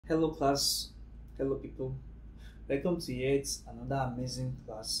Hello class, hello people. Welcome to yet another amazing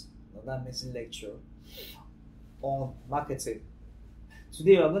class, another amazing lecture on marketing.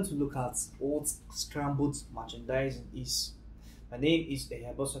 Today we are going to look at what scrambled merchandising is. My name is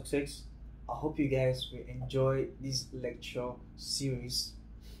Ehabo Success. I hope you guys will enjoy this lecture series.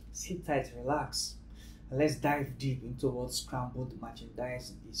 Sit tight, relax, and let's dive deep into what scrambled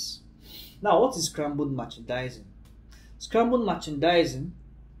merchandising is. Now, what is scrambled merchandising? Scrambled merchandising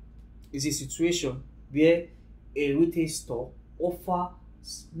is a situation where a retail store offers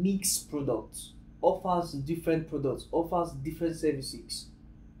mixed products, offers different services,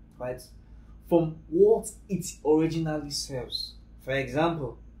 right? From what it originally sells. For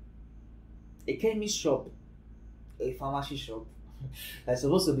example, a chemist shop, a pharmacy shop that's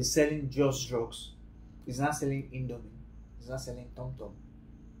supposed to be selling just drugs is not selling Indomie, is not selling Tom Tom,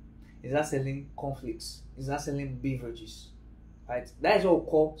 is not selling conflicts, is not selling beverages. Right, that is what we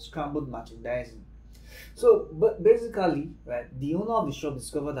call scrambled merchandising. So, but basically, right, the owner of the shop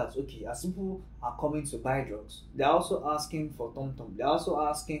discovered that okay, as people are coming to buy drugs, they're also asking for tom tom, they're also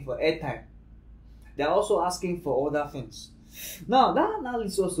asking for airtime, they're also asking for other things. Now, that now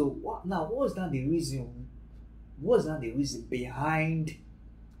leads also what was that the reason? What was that the reason behind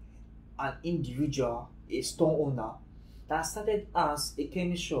an individual, a store owner, that started as a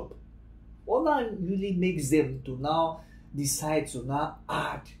chemist shop? What that really makes them to now decide to now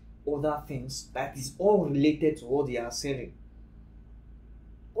add other things that is all related to what they are selling?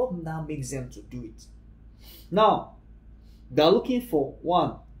 What now makes them to do it? Now, they are looking for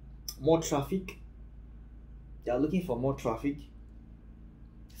more traffic. They are looking for more traffic.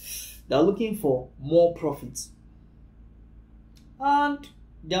 They are looking for more profits, and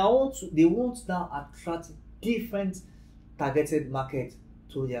they want to now attract different targeted market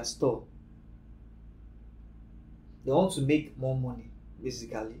to their store. They want to make more money,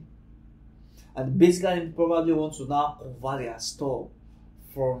 basically. And basically, probably want to now convert their store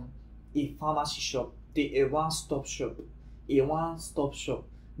from a pharmacy shop to a one-stop shop. A one-stop shop,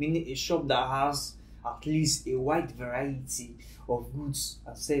 meaning a shop that has at least a wide variety of goods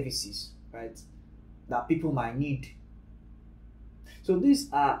and services, right, that people might need. So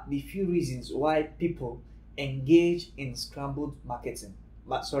these are the few reasons why people engage in scrambled merchandising.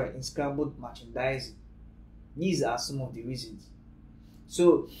 These are some of the reasons.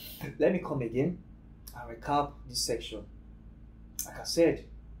 So let me come again and recap this section. Like I said,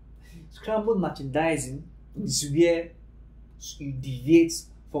 scrambled merchandising is where you deviate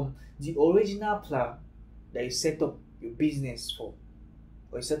from the original plan that you set up your business for,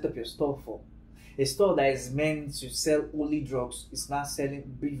 or you set up your store for. A store that is meant to sell only drugs is now selling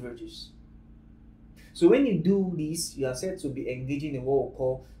beverages. So when you do this, you are said to be engaging in what we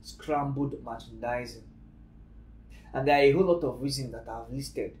call scrambled merchandising. And there are a whole lot of reasons that I've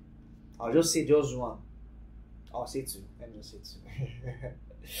listed. I'll just say just one. I'll say two. Let me just say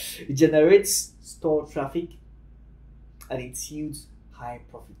two. It generates store traffic and it yields high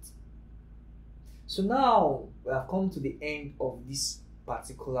profit. So now we have come to the end of this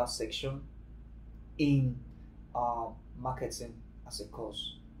particular section in marketing as a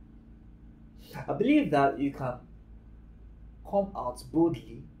course. I believe that you can come out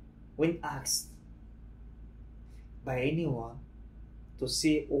boldly when asked by anyone to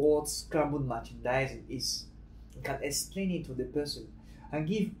say what scrambled merchandising is. You can explain it to the person and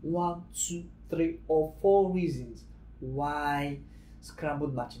give 1, 2, 3, or 4 reasons why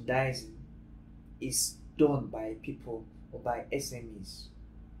scrambled merchandising is done by people or by SMEs.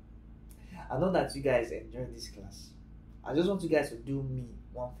 I know that you guys enjoyed this class. I just want you guys to do me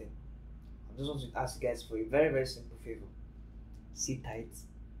one thing. I just want to ask you guys for a very, very simple favor. Sit tight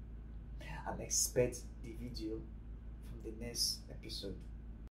and expect the video from the next episode.